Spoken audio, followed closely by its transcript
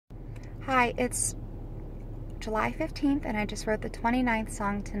Hi, it's July 15th and I just wrote the 29th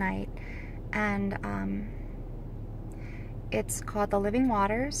song tonight, and it's called The Living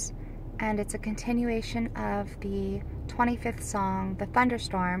Waters, and it's a continuation of the 25th song, The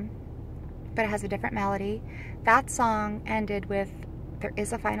Thunderstorm, but it has a different melody. That song ended with There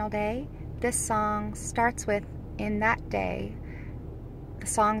Is a Final Day. This song starts with In That Day. The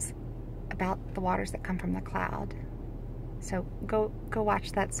song's about the waters that come from the cloud. So go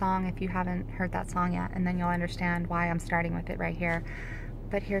watch that song if you haven't heard that song yet, and then you'll understand why I'm starting with it right here.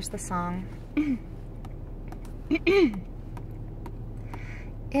 But here's the song.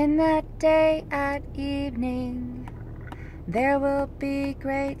 In that day at evening, there will be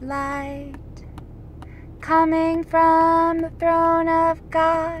great light coming from the throne of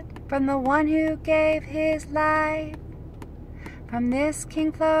God, from the one who gave his life. From this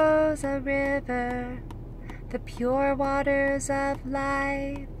king flows a river, the pure waters of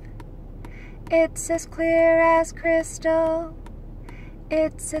life. It's as clear as crystal,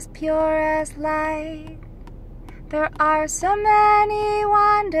 it's as pure as light. There are so many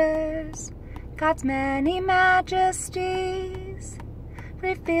wonders, God's many majesties,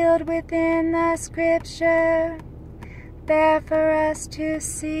 revealed within the scripture, there for us to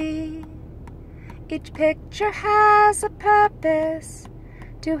see. Each picture has a purpose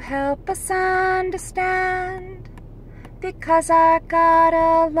to help us understand, because our God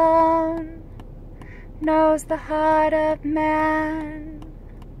alone knows the heart of man.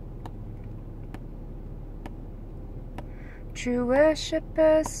 True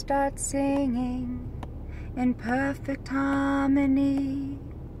worshippers start singing in perfect harmony.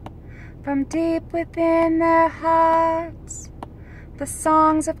 From deep within their hearts, the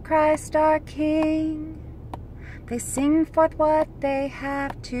songs of Christ our King. They sing forth what they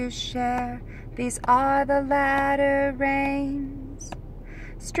have to share. These are the latter rains,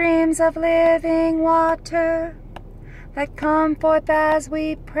 streams of living water that come forth as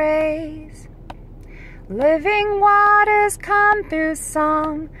we praise. Living waters come through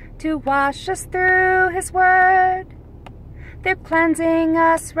song to wash us through his word. They're cleansing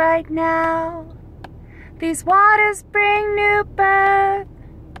us right now. These waters bring new birth.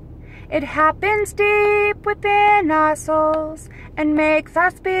 It happens deep within our souls and makes our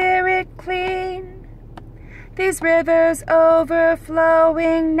spirit clean. These rivers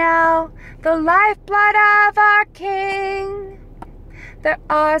overflowing now, the lifeblood of our King. There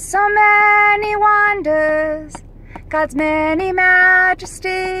are so many wonders, God's many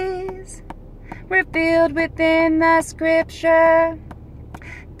majesties, revealed within the scripture,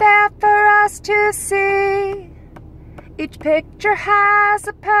 there for us to see. Each picture has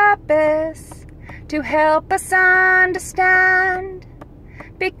a purpose to help us understand,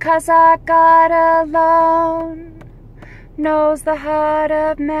 because our God alone knows the heart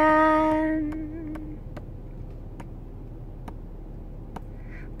of man.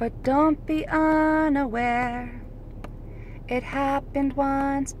 But don't be unaware, it happened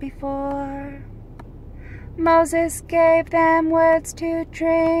once before. Moses gave them words to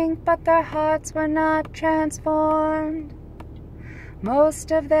drink, but their hearts were not transformed.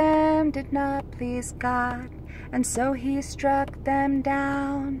 Most of them did not please God, and so he struck them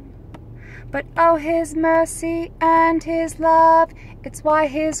down. But oh, his mercy and his love, it's why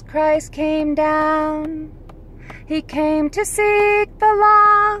his Christ came down. He came to seek the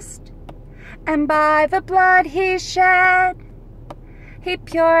lost, and by the blood he shed, he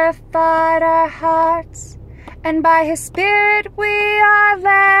purified our hearts, and by his Spirit we are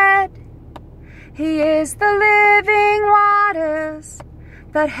led. He is the living waters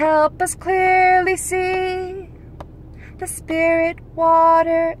that help us clearly see the Spirit,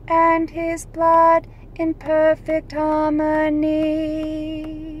 water, and his blood in perfect harmony.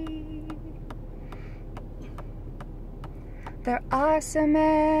 There are so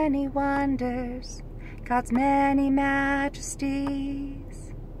many wonders, God's many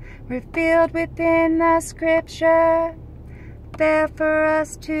majesties, revealed within the scripture, there for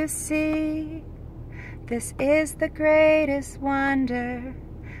us to see. This is the greatest wonder,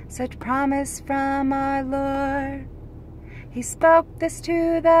 such promise from our Lord. He spoke this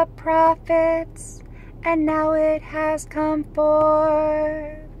to the prophets, and now it has come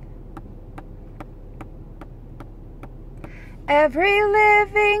forth. Every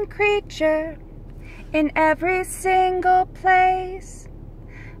living creature in every single place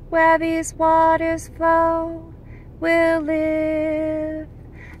where these waters flow will live.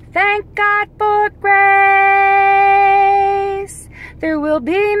 Thank God for grace. There will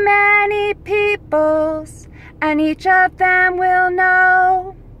be many peoples, and each of them will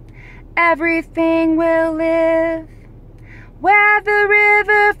know. Everything will live where the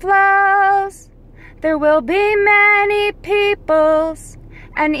river flows. There will be many peoples,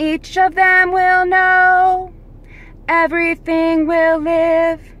 and each of them will know everything will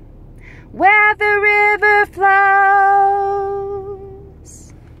live where the river flows.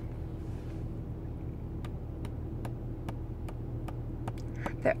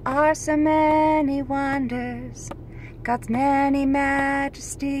 There are so many wonders, God's many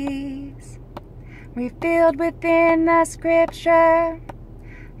majesties, revealed within the scripture,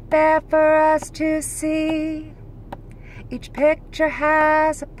 there for us to see. Each picture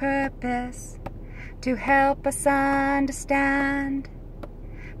has a purpose to help us understand,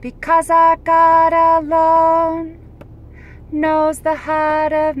 because our God alone knows the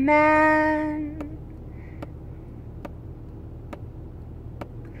heart of man.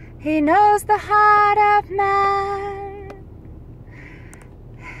 He knows the heart of man.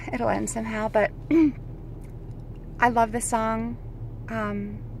 It'll end somehow, but I love this song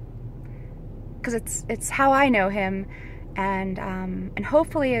because it's how I know him, and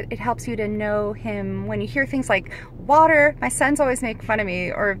hopefully it helps you to know him when you hear things like water. My sons always make fun of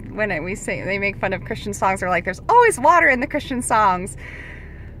me, or when they make fun of Christian songs, they're like, there's always water in the Christian songs.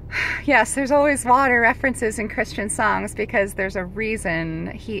 Yes, there's always water references in Christian songs because there's a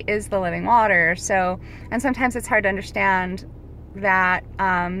reason. He is the living water. So, and sometimes it's hard to understand that.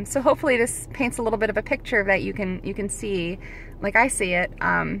 So hopefully this paints a little bit of a picture that you can see, like I see it.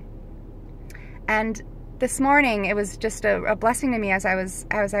 And this morning it was just a blessing to me as I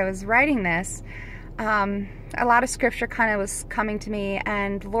was writing this. A lot of scripture kind of was coming to me,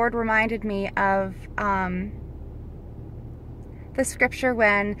 and the Lord reminded me of the scripture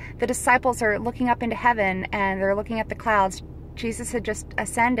when the disciples are looking up into heaven and they're looking at the clouds. Jesus had just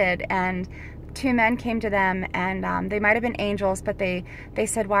ascended, and two men came to them, and they might have been angels, but they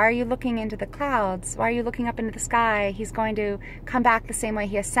said, why are you looking into the clouds? Why are you looking up into the sky? He's going to come back the same way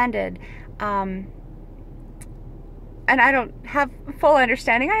he ascended. And I don't have full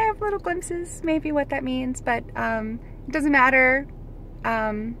understanding. I have little glimpses, maybe what that means, but it doesn't matter.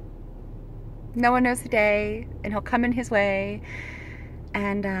 No one knows the day, and he'll come in his way,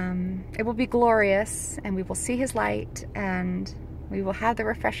 and it will be glorious, and we will see his light, and we will have the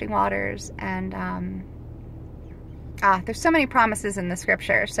refreshing waters, and there's so many promises in the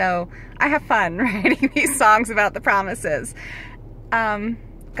scripture, so I have fun writing these songs about the promises. God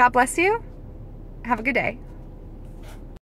bless you. Have a good day.